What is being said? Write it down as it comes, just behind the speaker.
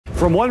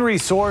From one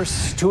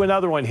resource to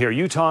another one here,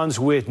 Utahns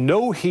with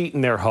no heat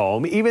in their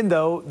home, even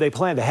though they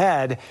planned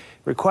ahead,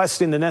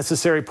 requesting the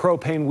necessary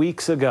propane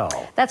weeks ago.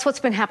 That's what's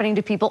been happening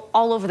to people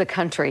all over the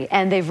country,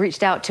 and they've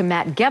reached out to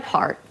Matt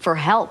Gephardt for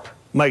help.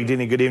 Mike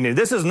Dini, good evening.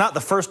 This is not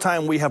the first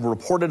time we have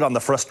reported on the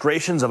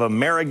frustrations of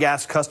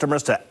AmeriGas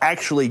customers to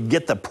actually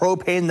get the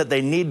propane that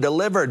they need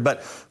delivered.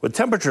 But with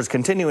temperatures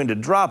continuing to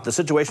drop, the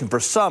situation for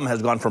some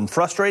has gone from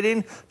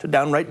frustrating to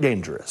downright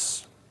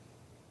dangerous.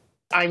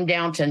 I'm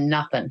down to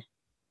nothing.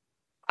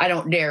 I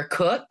don't dare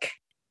cook.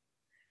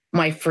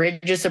 My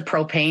fridge is a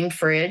propane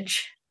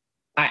fridge.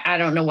 I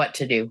don't know what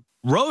to do.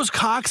 Rose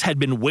Cox had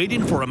been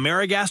waiting for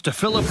AmeriGas to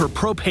fill up her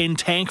propane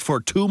tank for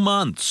 2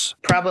 months.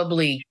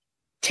 Probably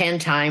 10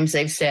 times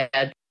they've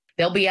said,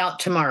 they'll be out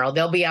tomorrow,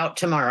 they'll be out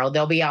tomorrow,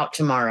 they'll be out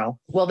tomorrow.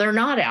 Well, they're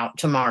not out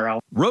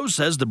tomorrow. Rose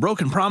says the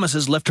broken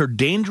promises left her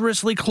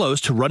dangerously close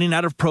to running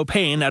out of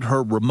propane at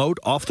her remote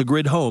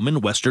off-the-grid home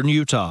in western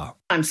Utah.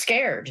 I'm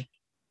scared.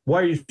 Why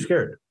are you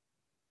scared?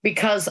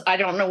 Because I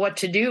don't know what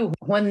to do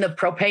when the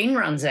propane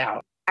runs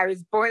out. I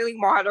was boiling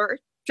water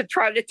to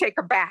try to take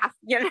a bath,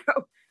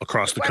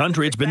 Across the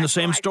country, it's been the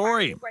same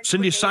story.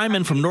 Cindy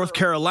Simon from North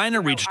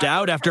Carolina reached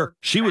out after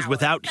she was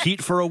without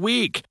heat for a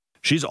week.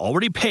 She's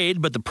already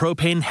paid, but the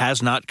propane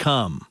has not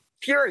come.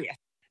 Furious,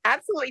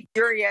 absolutely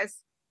furious,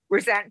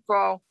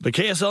 resentful. The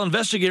KSL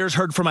investigators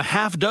heard from a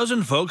half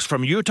dozen folks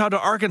from Utah to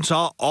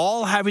Arkansas,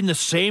 all having the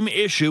same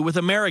issue with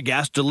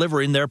AmeriGas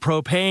delivering their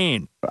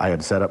propane. I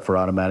had set up for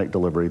automatic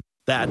delivery.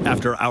 That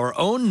after our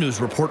own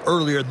news report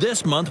earlier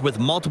this month with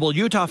multiple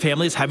Utah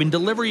families having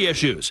delivery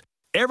issues.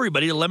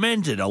 Everybody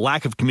lamented a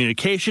lack of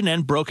communication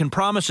and broken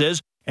promises,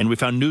 and we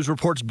found news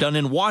reports done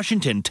in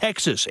Washington,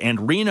 Texas,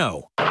 and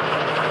Reno.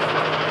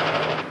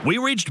 We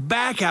reached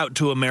back out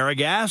to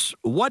AmeriGas.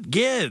 What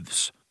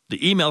gives?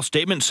 The email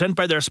statement sent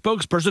by their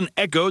spokesperson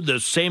echoed the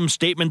same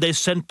statement they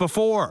sent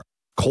before.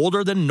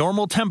 Colder than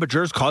normal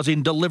temperatures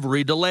causing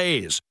delivery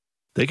delays.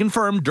 They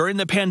confirmed during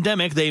the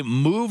pandemic they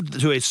moved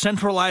to a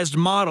centralized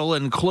model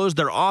and closed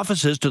their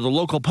offices to the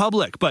local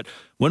public. But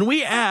when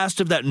we asked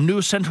if that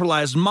new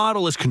centralized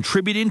model is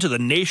contributing to the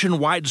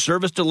nationwide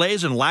service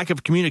delays and lack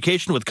of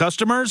communication with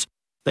customers,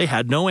 they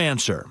had no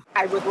answer.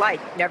 I would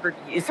like never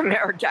to use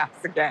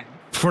AmeriGas again.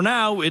 For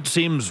now, it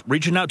seems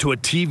reaching out to a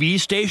TV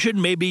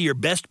station may be your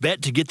best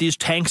bet to get these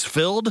tanks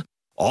filled.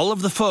 All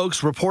of the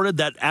folks reported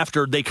that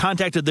after they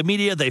contacted the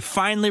media, they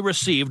finally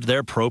received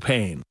their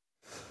propane.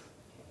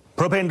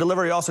 Propane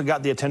delivery also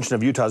got the attention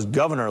of Utah's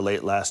governor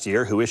late last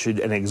year, who issued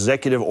an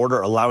executive order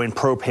allowing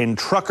propane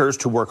truckers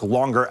to work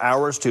longer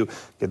hours to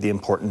get the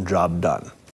important job done.